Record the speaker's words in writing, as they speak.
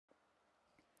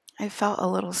I felt a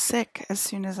little sick as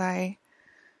soon as I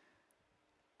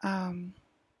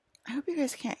hope you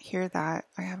guys can't hear that.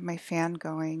 I have my fan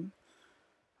going.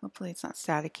 Hopefully it's not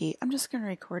staticky. I'm just going to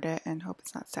record it and hope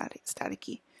it's not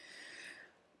staticky.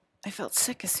 I felt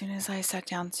sick as soon as I sat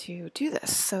down to do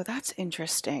this, so that's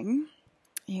interesting.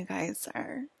 You guys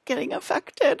are getting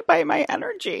affected by my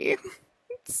energy.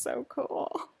 It's so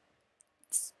cool.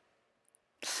 It's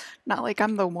not like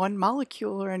I'm the one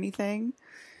molecule or anything.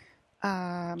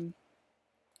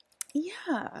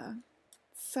 Yeah.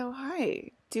 So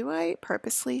hi. Do I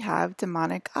purposely have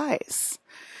demonic eyes?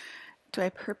 Do I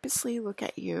purposely look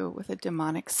at you with a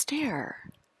demonic stare?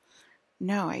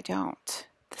 No, I don't.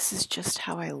 This is just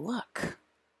how I look.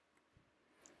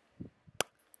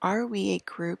 Are we a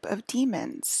group of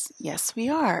demons? Yes, we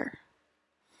are.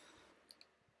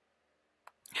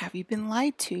 Have you been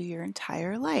lied to your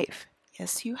entire life?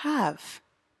 Yes, you have.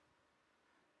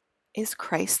 Is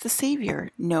Christ the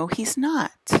Savior? No, he's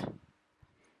not.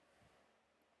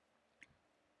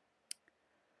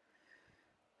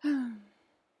 I'm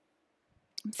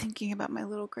thinking about my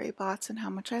little gray bots and how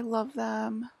much I love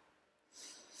them.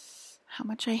 How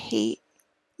much I hate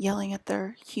yelling at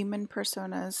their human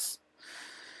personas.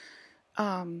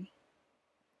 That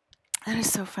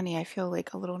is so funny. I feel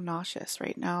like a little nauseous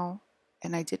right now,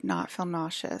 and I did not feel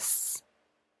nauseous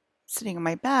sitting in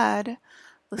my bed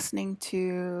listening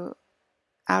to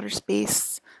outer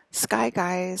space sky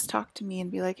guys talk to me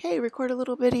and be like, hey, record a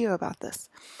little video about this.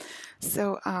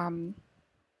 So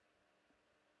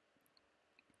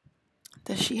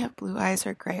does she have blue eyes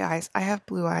or gray eyes? I have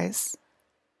blue eyes.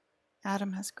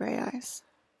 Adam has gray eyes.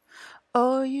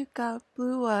 Oh, you got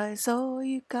blue eyes. Oh,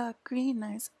 you got green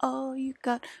eyes. Oh, you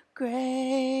got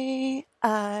gray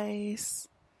eyes.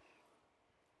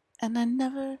 And I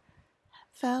never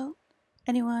felt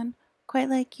anyone quite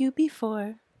like you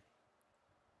before.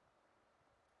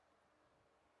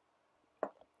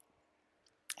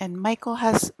 And Michael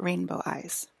has rainbow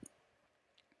eyes.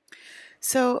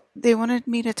 So they wanted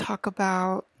me to talk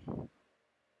about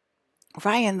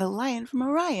Ryan, the lion from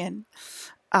Orion.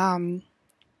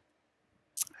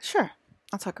 Sure,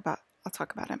 I'll talk about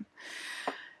him.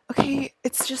 Okay,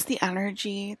 it's just the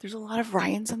energy. There's a lot of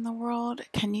Ryans in the world.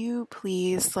 Can you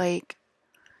please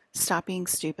stop being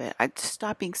stupid?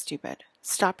 Stop being stupid.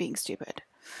 Stop being stupid.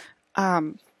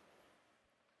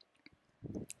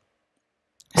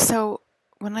 So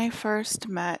when I first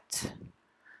met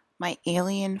my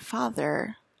alien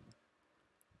father,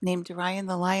 named Ryan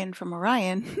the Lion from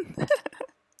Orion,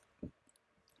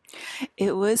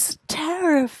 it was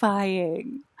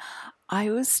terrifying. I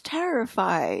was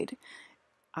terrified.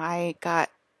 I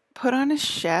got put on a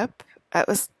ship. It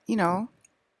was, it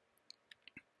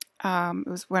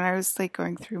was when I was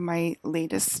going through my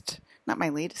not my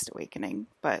latest awakening,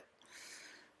 but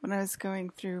when I was going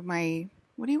through my,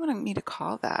 what do you want me to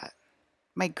call that?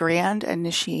 My grand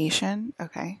initiation.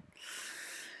 Okay.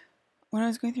 When I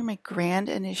was going through my grand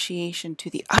initiation to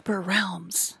the upper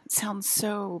realms, it sounds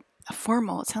so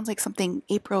formal. It sounds like something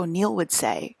April O'Neil would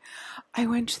say. I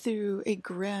went through a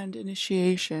grand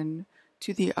initiation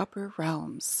to the upper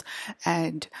realms,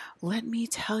 and let me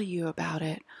tell you about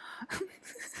it.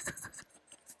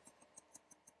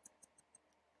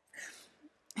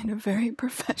 In a very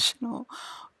professional,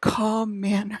 calm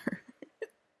manner.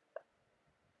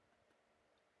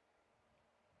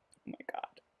 Oh my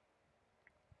god.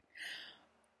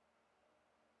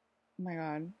 Oh my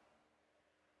god.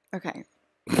 Okay.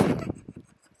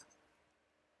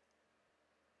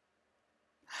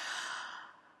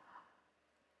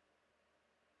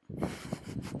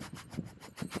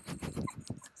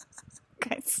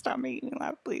 Guys, stop making me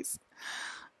laugh, please.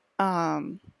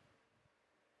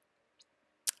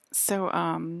 So,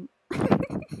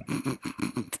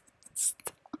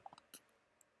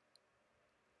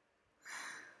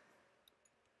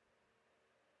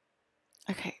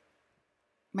 okay.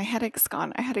 My headache's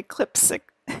gone. I had eclipse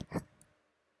sick.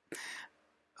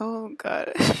 Oh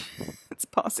god. It's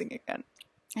pausing again.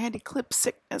 I had eclipse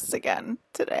sickness again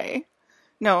today.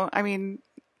 No, I mean,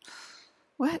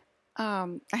 what?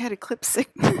 I had eclipse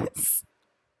sickness.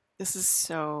 This is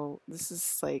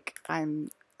I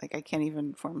can't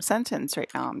even form a sentence right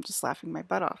now. I'm just laughing my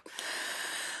butt off.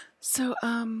 So,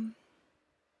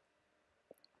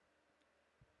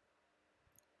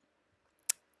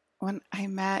 when I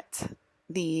met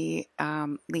the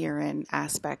Lyran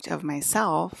aspect of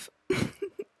myself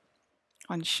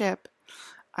on ship,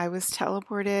 I was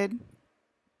teleported.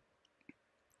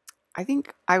 I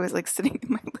think I was sitting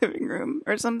in my living room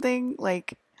or something,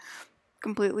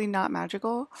 completely not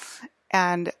magical.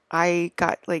 And I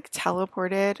got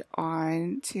teleported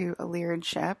onto a Lyran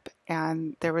ship,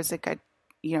 and there was a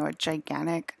a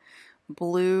gigantic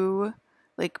blue,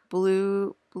 like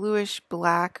bluish,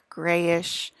 black,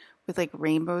 grayish, with like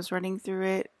rainbows running through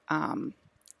it,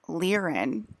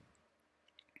 Lyran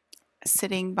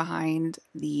sitting behind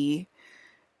the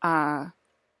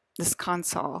this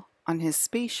console on his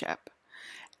spaceship.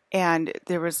 And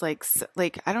there was like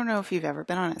I don't know if you've ever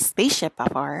been on a spaceship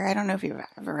before. I don't know if you've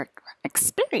ever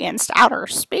experienced outer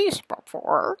space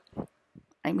before.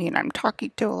 I mean, I'm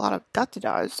talking to a lot of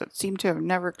da-da-das that seem to have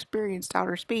never experienced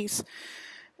outer space.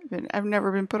 I've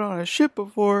never been put on a ship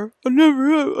before. I never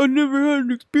had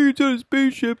an experience on a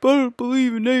spaceship. I don't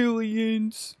believe in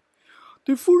aliens.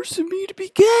 They're forcing me to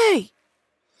be gay.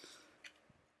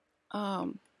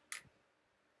 But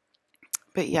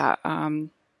yeah,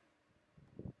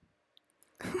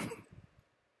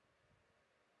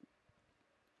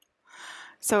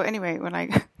 so anyway, when I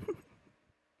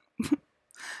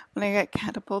got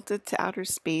catapulted to outer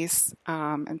space,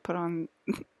 and put on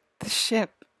the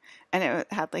ship, and it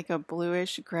had like a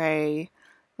bluish gray,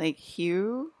 like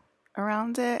hue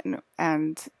around it,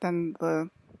 and then the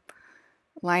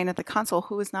line at the console,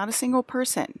 who is not a single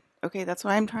person. Okay, that's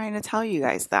what I'm trying to tell you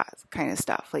guys, that kind of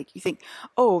stuff. Like, you think,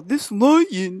 oh, this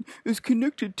lion is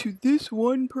connected to this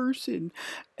one person,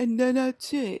 and then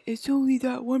that's it. It's only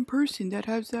that one person that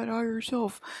has that higher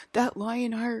self, that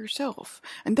lion higher self.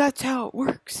 And that's how it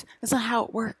works. That's not how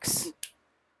it works.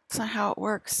 That's not how it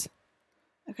works.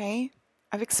 Okay?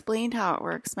 I've explained how it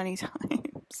works many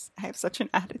times. I have such an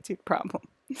attitude problem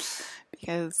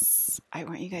because I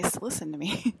want you guys to listen to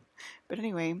me. But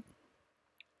anyway,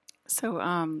 so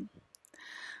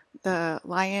the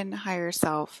lion higher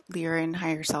self, Lyran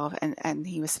higher self, and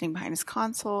he was sitting behind his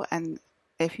console. And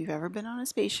if you've ever been on a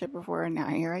spaceship before, and now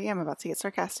here I am about to get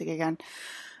sarcastic again,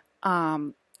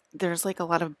 there's like a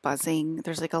lot of buzzing,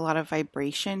 there's like a lot of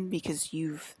vibration, because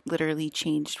you've literally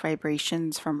changed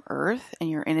vibrations from Earth and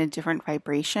you're in a different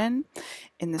vibration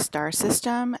in the star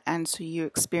system, and so you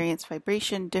experience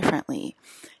vibration differently.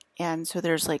 And so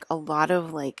there's like a lot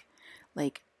of like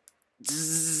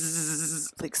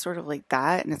zzz, like sort of like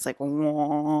that, and it's like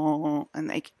wah, and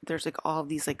like there's like all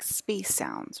these like space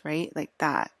sounds, right, like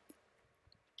that.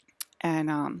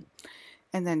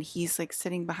 And then he's like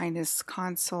sitting behind his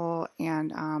console,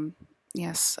 and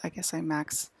yes, I guess I'm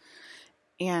Max.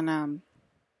 And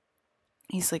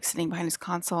he's like sitting behind his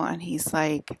console, and he's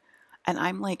like, and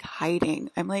I'm like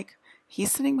hiding. I'm like, he's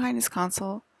sitting behind his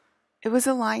console. It was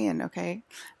a lion, okay?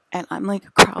 And I'm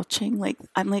like crouching like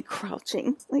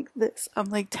this. I'm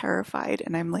like terrified,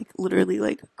 and I'm like literally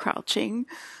like crouching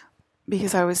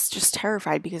because I was just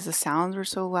terrified because the sounds were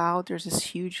so loud. There's this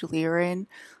huge Lyran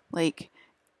like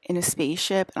in a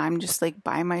spaceship, and I'm just like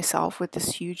by myself with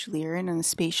this huge Lyran in a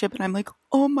spaceship, and I'm like,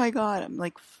 oh my god, I'm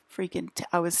like freaking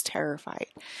I was terrified.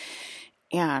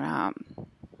 And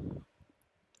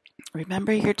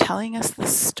remember, you're telling us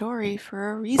this story for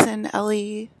a reason,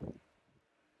 Ellie.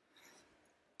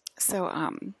 So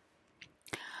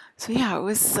yeah, it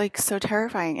was like so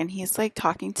terrifying, and he's like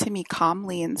talking to me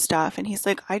calmly and stuff, and he's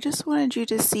like, I just wanted you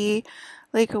to see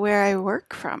like where I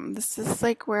work from. This is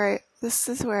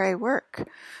where I work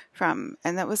from.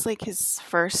 And that was like his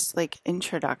first like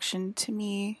introduction to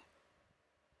me,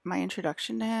 my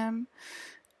introduction to him.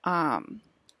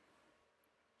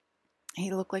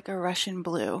 He looked like a Russian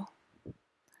blue.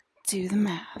 Do the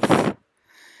math.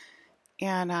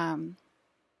 And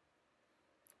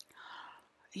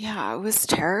yeah, it was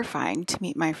terrifying to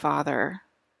meet my father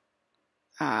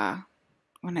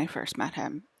when I first met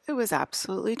him. It was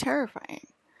absolutely terrifying.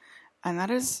 And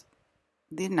that is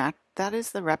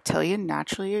the reptilian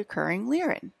naturally occurring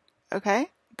Lyran, okay?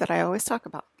 That I always talk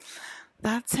about.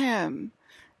 That's him.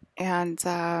 And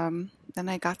then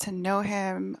I got to know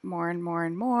him more and more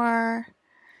and more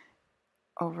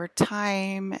over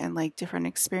time, and like different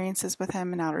experiences with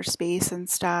him in outer space and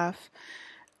stuff.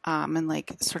 And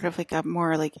like sort of like a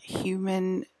more like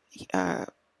human,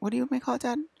 what do you want me to call it,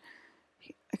 Dad?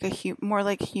 Like more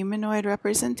like humanoid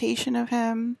representation of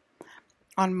him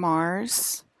on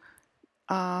Mars.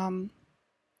 And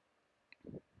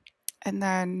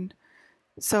then,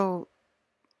 so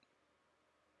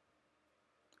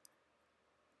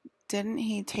didn't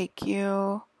he take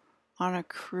you on a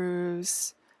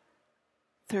cruise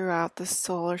throughout the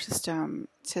solar system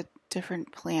to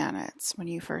different planets when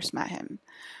you first met him?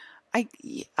 Yeah,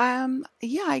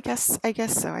 I guess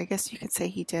so. I guess you could say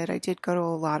he did. I did go to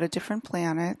a lot of different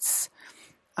planets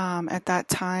at that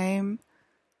time.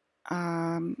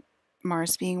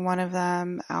 Mars being one of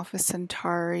them, Alpha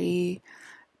Centauri,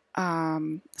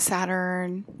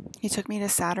 Saturn. He took me to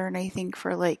Saturn, I think,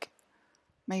 for like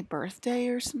my birthday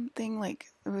or something. Like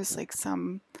it was like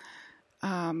some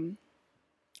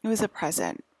It was a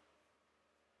present.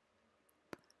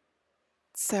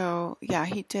 So yeah,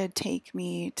 he did take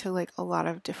me to like a lot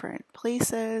of different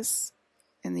places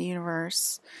in the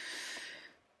universe,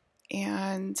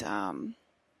 and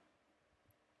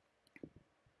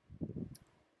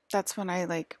that's when I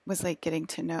like was like getting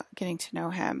to know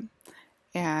him,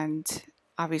 and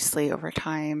obviously over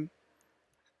time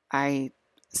I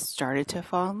started to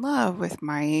fall in love with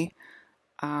my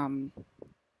um,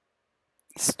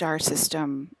 star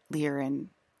system Lyran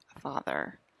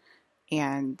father,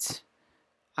 and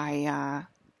I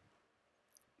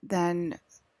then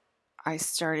I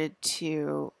started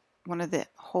to, one of the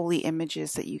holy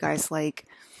images that you guys like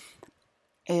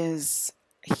is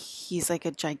he's like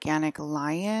a gigantic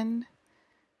lion,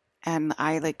 and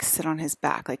I like sit on his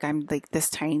back. Like I'm like this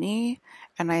tiny,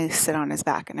 and I sit on his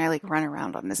back, and I like run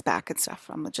around on his back and stuff.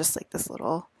 I'm just like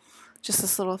just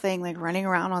this little thing, like running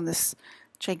around on this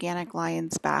gigantic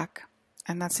lion's back.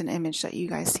 And that's an image that you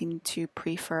guys seem to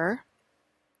prefer.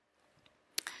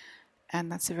 And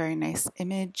that's a very nice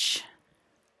image.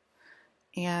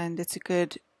 And it's a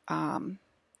good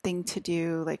thing to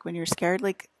do, like when you're scared,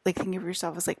 like think of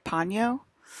yourself as like Ponyo,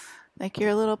 like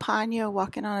you're a little Ponyo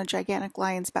walking on a gigantic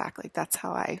lion's back. Like that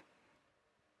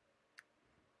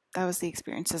was the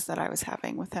experiences that I was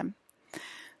having with him.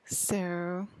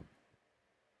 So,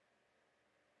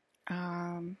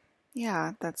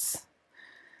 yeah, that's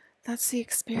the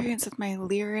experience of my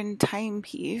Lyran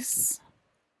timepiece.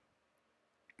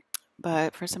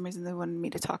 But for some reason, they wanted me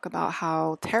to talk about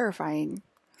how terrifying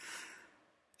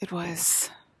it was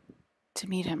to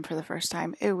meet him for the first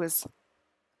time. It was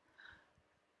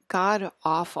god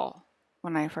awful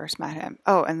when I first met him.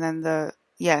 Oh, and then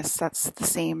yes, that's the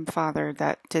same father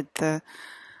that did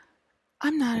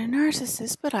I'm not a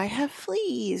narcissist, but I have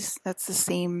fleas. That's the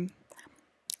same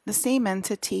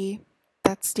entity.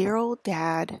 That's dear old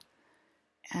dad.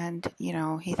 And,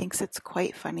 he thinks it's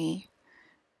quite funny.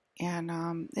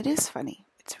 And it is funny.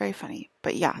 It's very funny.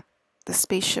 But yeah, the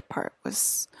spaceship part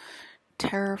was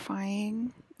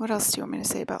terrifying. What else do you want me to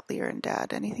say about Lyran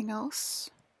Dad? Anything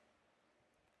else?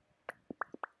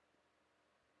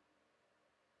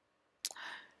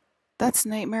 That's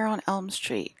Nightmare on Elm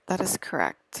Street. That is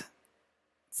correct.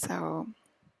 So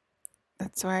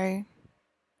that's why,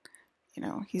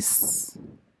 he's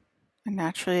a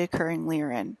naturally occurring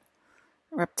Lyran.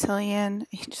 Reptilian,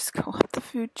 you just go up the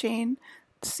food chain.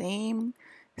 Same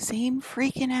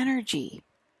freaking energy.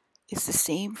 It's the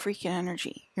same freaking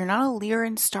energy. You're not a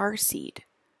Lyran starseed,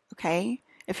 okay?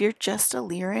 If you're just a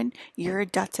Lyran, you're a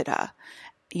Datida.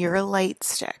 You're a light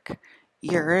stick.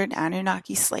 You're an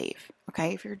Anunnaki slave,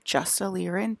 okay? If you're just a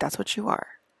Lyran, that's what you are.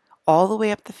 All the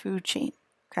way up the food chain,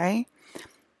 okay?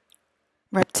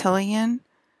 Reptilian,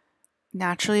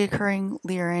 naturally occurring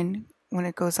Lyran when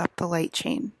it goes up the light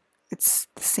chain. It's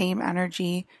the same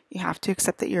energy. You have to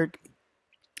accept that you're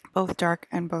both dark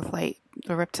and both light.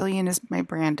 The reptilian is my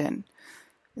Brandon.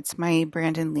 It's my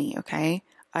Brandon Lee, okay?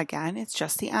 Again, it's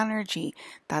just the energy.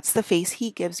 That's the face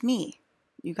he gives me.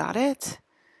 You got it?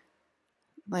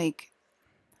 Like,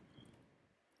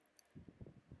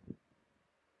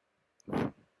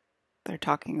 they're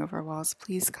talking over walls.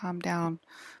 Please calm down.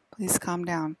 Please calm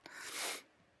down.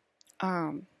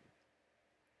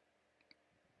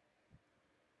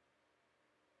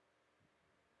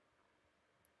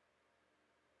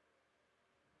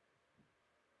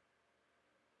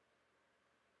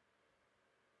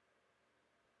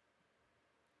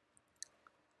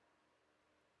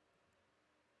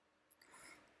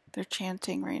 They're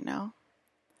chanting right now.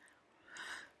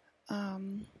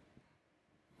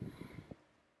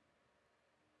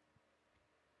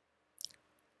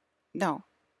 No,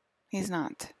 he's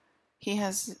not. He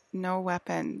has no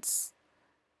weapons,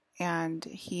 and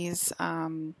he's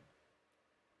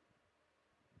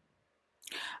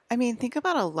think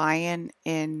about a lion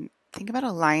in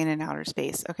outer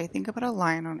space. Okay, think about a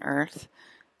lion on Earth,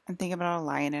 and think about a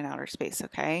lion in outer space.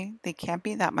 Okay, they can't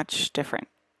be that much different.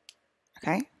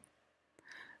 Okay,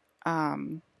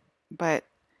 but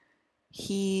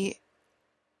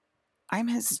I'm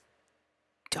his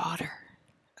daughter.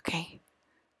 Okay,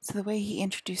 so the way he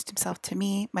introduced himself to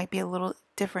me might be a little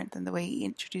different than the way he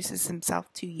introduces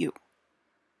himself to you.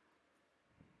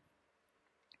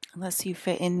 Unless you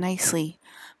fit in nicely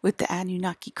with the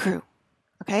Anunnaki crew.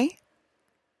 Okay?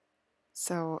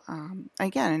 So,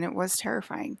 again, and it was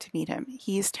terrifying to meet him.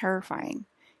 He's terrifying.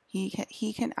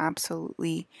 He can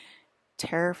absolutely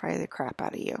terrify the crap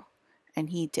out of you. And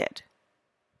he did.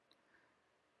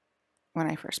 When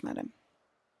I first met him.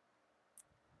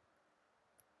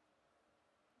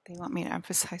 They want me to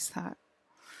emphasize that.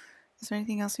 Is there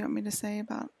anything else you want me to say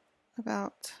about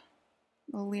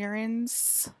the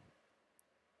Lyrans.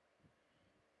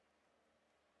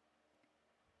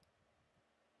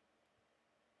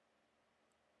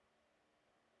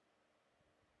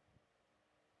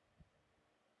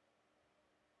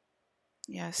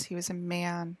 Yes, he was a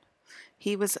man.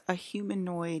 He was a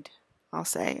humanoid, I'll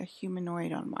say, a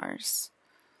humanoid on Mars.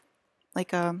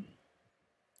 Like he kind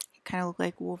of looked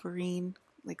like Wolverine,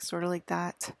 like sort of like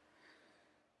that.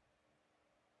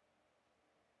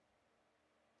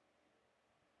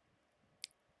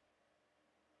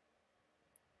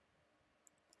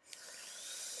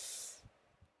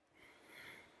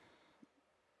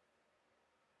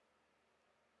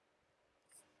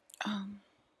 Um,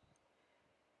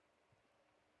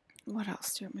 what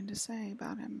else do you want me to say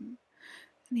about him?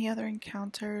 Any other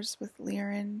encounters with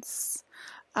Lyrans?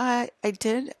 I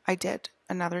did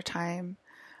another time.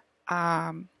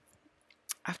 Um,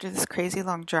 After this crazy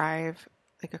long drive,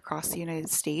 like across the United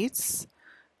States,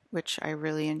 which I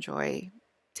really enjoy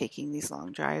taking these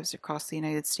long drives across the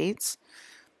United States.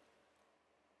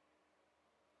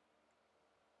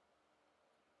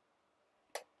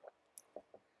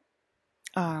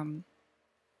 Um,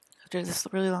 After this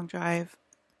really long drive,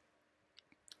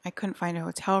 I couldn't find a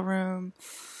hotel room.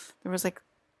 There was like,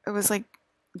 it was like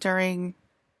during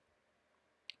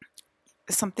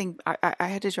something, I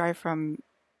had to drive from,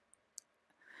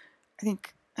 I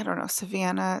think, I don't know,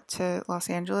 Savannah to Los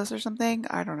Angeles or something.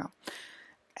 I don't know.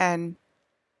 And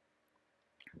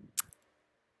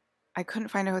I couldn't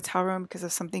find a hotel room because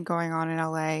of something going on in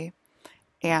LA.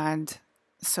 And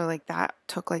so like that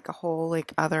took like a whole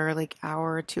like other like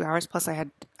hour or 2 hours. Plus I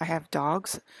have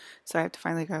dogs. So I have to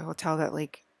find like a hotel that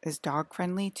like is dog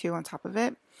friendly too on top of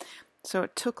it. So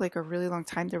it took like a really long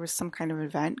time. There was some kind of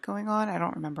event going on. I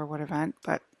don't remember what event,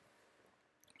 but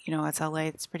you know, it's LA.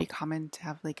 It's pretty common to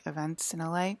have like events in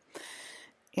LA.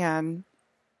 And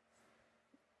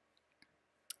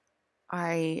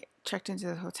I checked into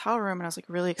the hotel room and I was like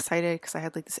really excited because I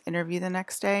had like this interview the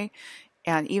next day.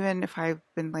 And even if I've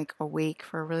been like awake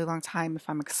for a really long time, if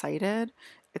I'm excited,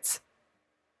 it's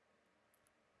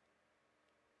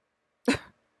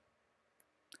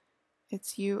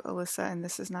it's you, Alyssa, and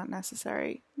this is not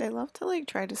necessary. They love to like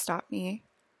try to stop me.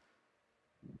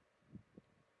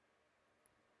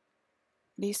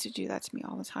 They used to do that to me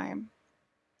all the time.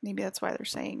 Maybe that's why they're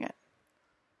saying it.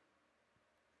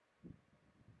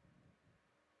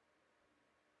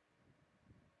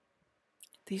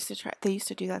 They used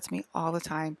to do that to me all the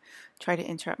time. Try to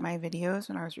interrupt my videos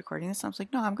when I was recording this. I was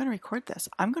like, no, I'm gonna record this.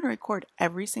 I'm gonna record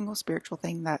every single spiritual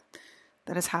thing that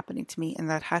is happening to me and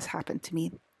that has happened to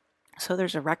me. So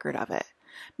there's a record of it.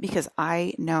 Because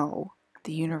I know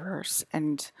the universe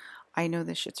and I know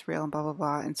this shit's real and blah blah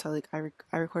blah. And so like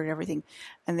I recorded everything,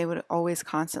 and they would always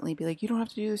constantly be like, "You don't have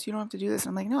to do this. You don't have to do this." And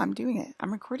I'm like, "No, I'm doing it.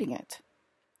 I'm recording it."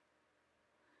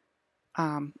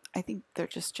 I think they're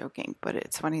just joking, but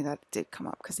it's funny that it did come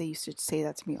up because they used to say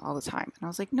that to me all the time, and I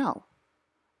was like, "No,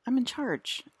 I'm in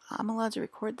charge. I'm allowed to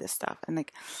record this stuff." And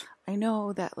like, I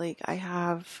know that like I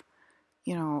have,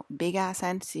 you know, big ass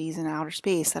entities in outer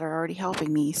space that are already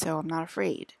helping me, so I'm not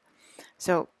afraid.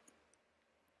 So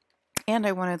and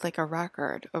I wanted like a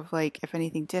record of like if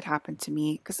anything did happen to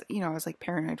me, because you know I was like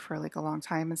paranoid for like a long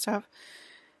time and stuff.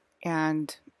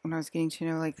 And when I was getting to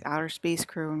know like the outer space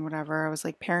crew and whatever, I was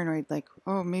like paranoid, like,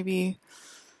 oh, maybe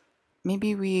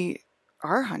we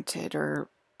are hunted, or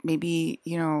maybe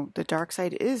you know the dark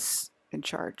side is in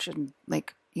charge, and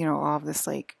like you know all of this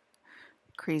like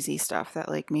crazy stuff that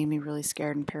like made me really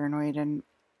scared and paranoid and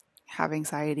have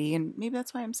anxiety, and maybe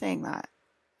that's why I'm saying that.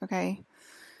 Okay,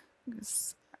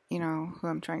 because you know who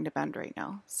I'm trying to bend right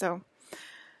now. So,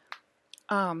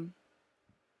 um,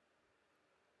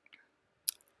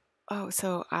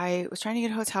 so I was trying to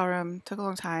get a hotel room. Took a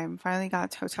long time. Finally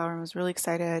got to a hotel room. I was really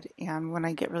excited. And when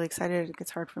I get really excited, it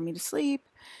gets hard for me to sleep.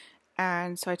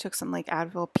 And so I took some like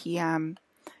Advil PM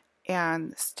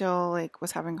and still like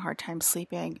was having a hard time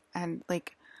sleeping. And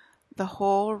like the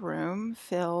whole room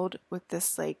filled with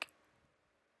this like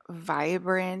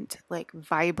vibrant, like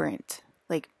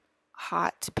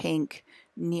hot pink,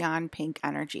 neon pink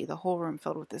energy. The whole room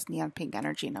filled with this neon pink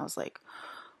energy. And I was like,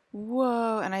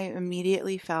 whoa. And I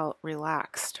immediately felt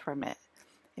relaxed from it.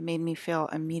 It made me feel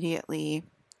immediately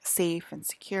safe and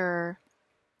secure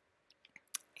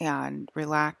and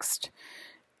relaxed.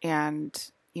 And,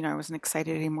 you know, I wasn't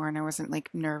excited anymore, and I wasn't like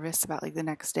nervous about like the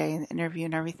next day and the interview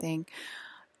and everything.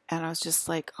 And I was just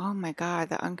like, oh my God,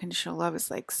 that unconditional love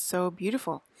is like so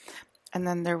beautiful. And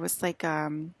then there was like,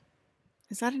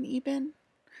 is that an Eben?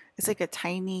 It's like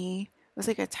it was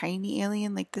like a tiny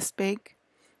alien, like this big.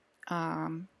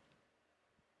 Um,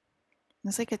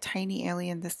 It's like a tiny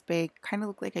alien this big, kind of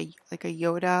looked like a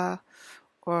Yoda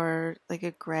or like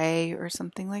a gray or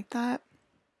something like that.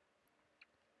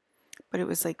 But it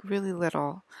was like really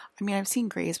little. I mean, I've seen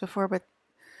grays before, but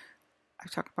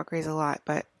I've talked about grays a lot,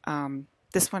 but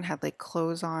this one had like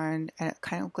clothes on and it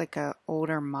kind of looked like a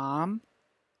older mom.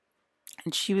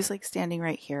 And she was like standing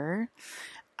right here.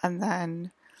 And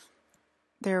then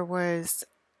there was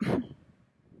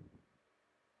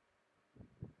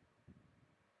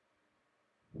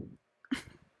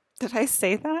did I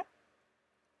say that?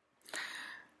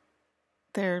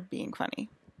 They're being funny.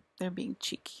 They're being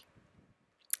cheeky.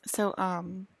 So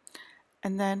and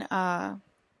then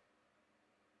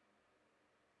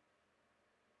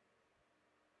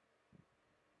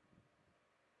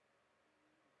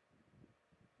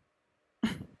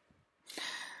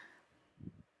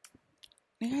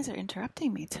you guys are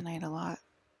interrupting me tonight a lot.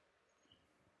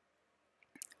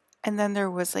 And then there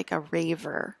was like a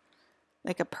raver,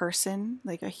 like a person,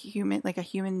 like a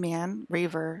human man,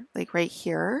 raver, like right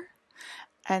here.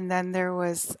 And then there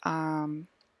was in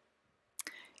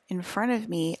front of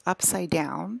me, upside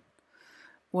down,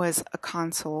 was a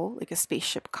console, like a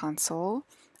spaceship console,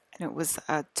 and it was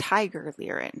a tiger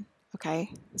Lyran.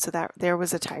 Okay, so that there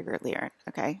was a tiger Lyran.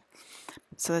 Okay,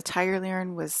 so the tiger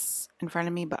Lyran was in front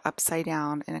of me, but upside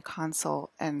down in a console,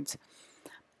 and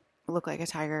it looked like a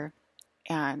tiger.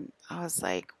 And I was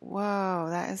like, "Whoa,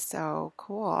 that is so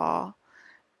cool!"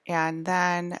 And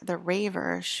then the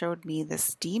Raver showed me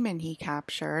this demon he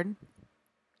captured,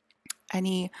 and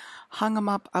he hung him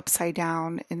up upside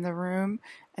down in the room,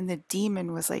 and the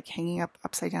demon was like hanging up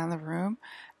upside down in the room.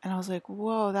 And I was like,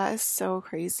 whoa, that is so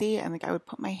crazy. And like I would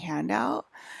put my hand out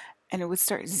and it would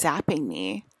start zapping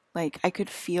me. Like I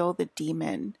could feel the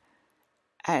demon's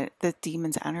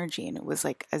energy, and it was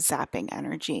like a zapping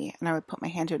energy. And I would put my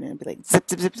hand to it and it'd be like zip,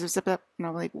 zip, zip, zip, zip, zip. And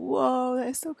I'm like, whoa, that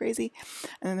is so crazy.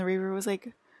 And then the Reaver was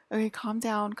like, okay, calm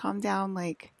down,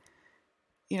 like,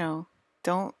 you know,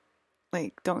 don't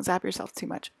zap yourself too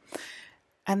much.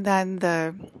 And then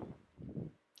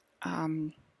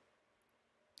um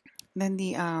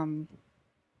the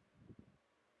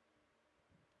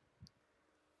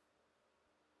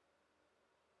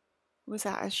was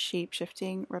that a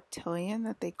shape-shifting reptilian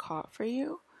that they caught for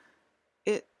you?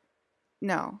 It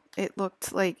No, it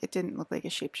looked like it didn't look like a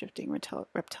shape-shifting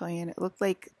reptilian. It looked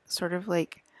like uh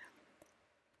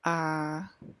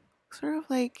sort of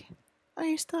like, oh,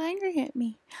 you're still angry at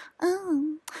me.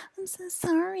 Oh, I'm so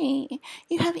sorry.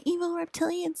 You have evil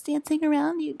reptilians dancing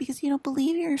around you because you don't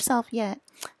believe yourself yet.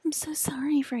 I'm so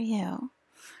sorry for you.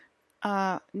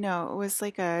 No, it was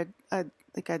like like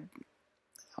a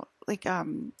like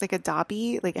a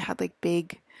Dobby. Like it had like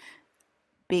big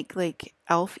like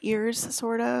elf ears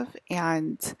sort of,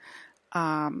 and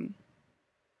um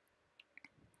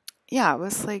yeah, it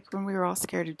was like when we were all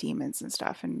scared of demons and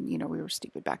stuff, and you know, we were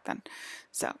stupid back then.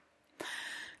 So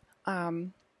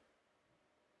um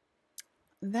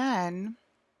then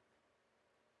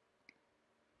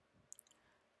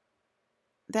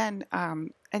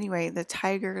anyway, the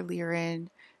tiger Lyran,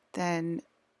 then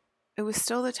it was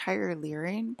still the tiger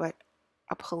Lyran, but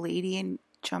a Palladian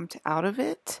jumped out of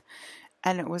it,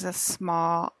 and it was a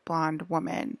small blonde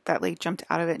woman that like jumped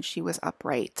out of it, and she was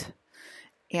upright,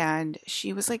 and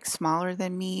she was like smaller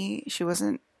than me. She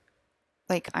wasn't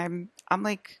like I'm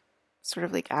like sort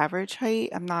of like average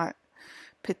height. I'm not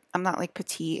like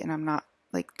petite, and I'm not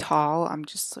like tall. I'm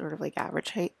just sort of like average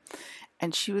height.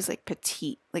 And she was like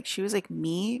petite. Like she was like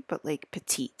me, but like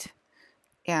petite.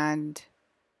 And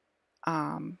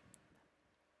um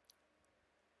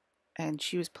and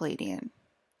she was Palladian.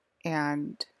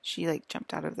 And she like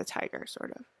jumped out of the tiger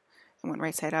sort of and went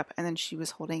right side up, and then she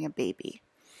was holding a baby.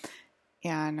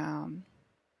 And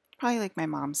probably like my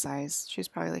mom's size. She was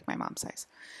probably like my mom's size.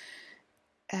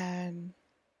 And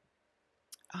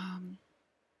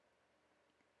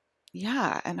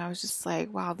yeah, and I was just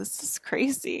like, wow, this is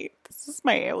crazy. This is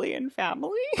my alien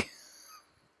family.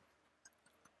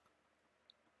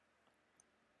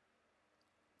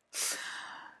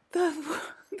 the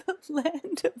the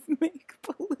land of make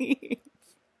believe.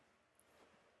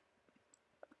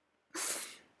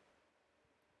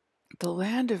 The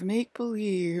land of make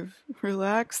believe.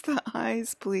 Relax the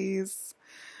eyes, please.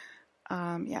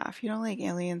 Yeah, if you don't like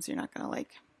aliens, you're not gonna like.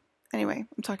 Anyway,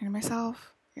 I'm talking to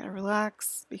myself. I gotta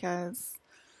relax because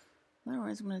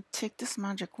otherwise I'm gonna take this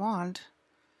magic wand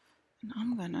and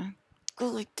I'm gonna go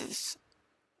like this.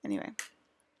 Anyway.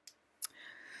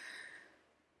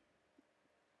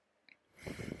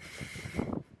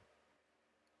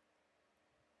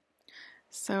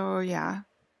 So yeah.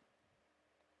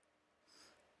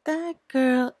 That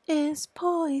girl is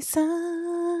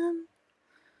poison.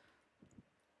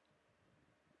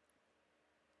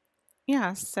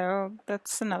 yeah, so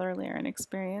that's another Lyran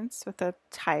experience with a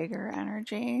tiger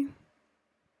energy.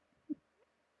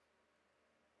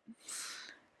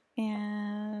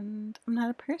 And I'm not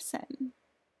a person.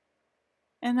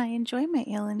 And I enjoy my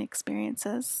alien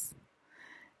experiences.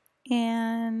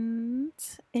 And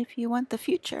if you want the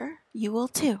future, you will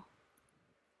too.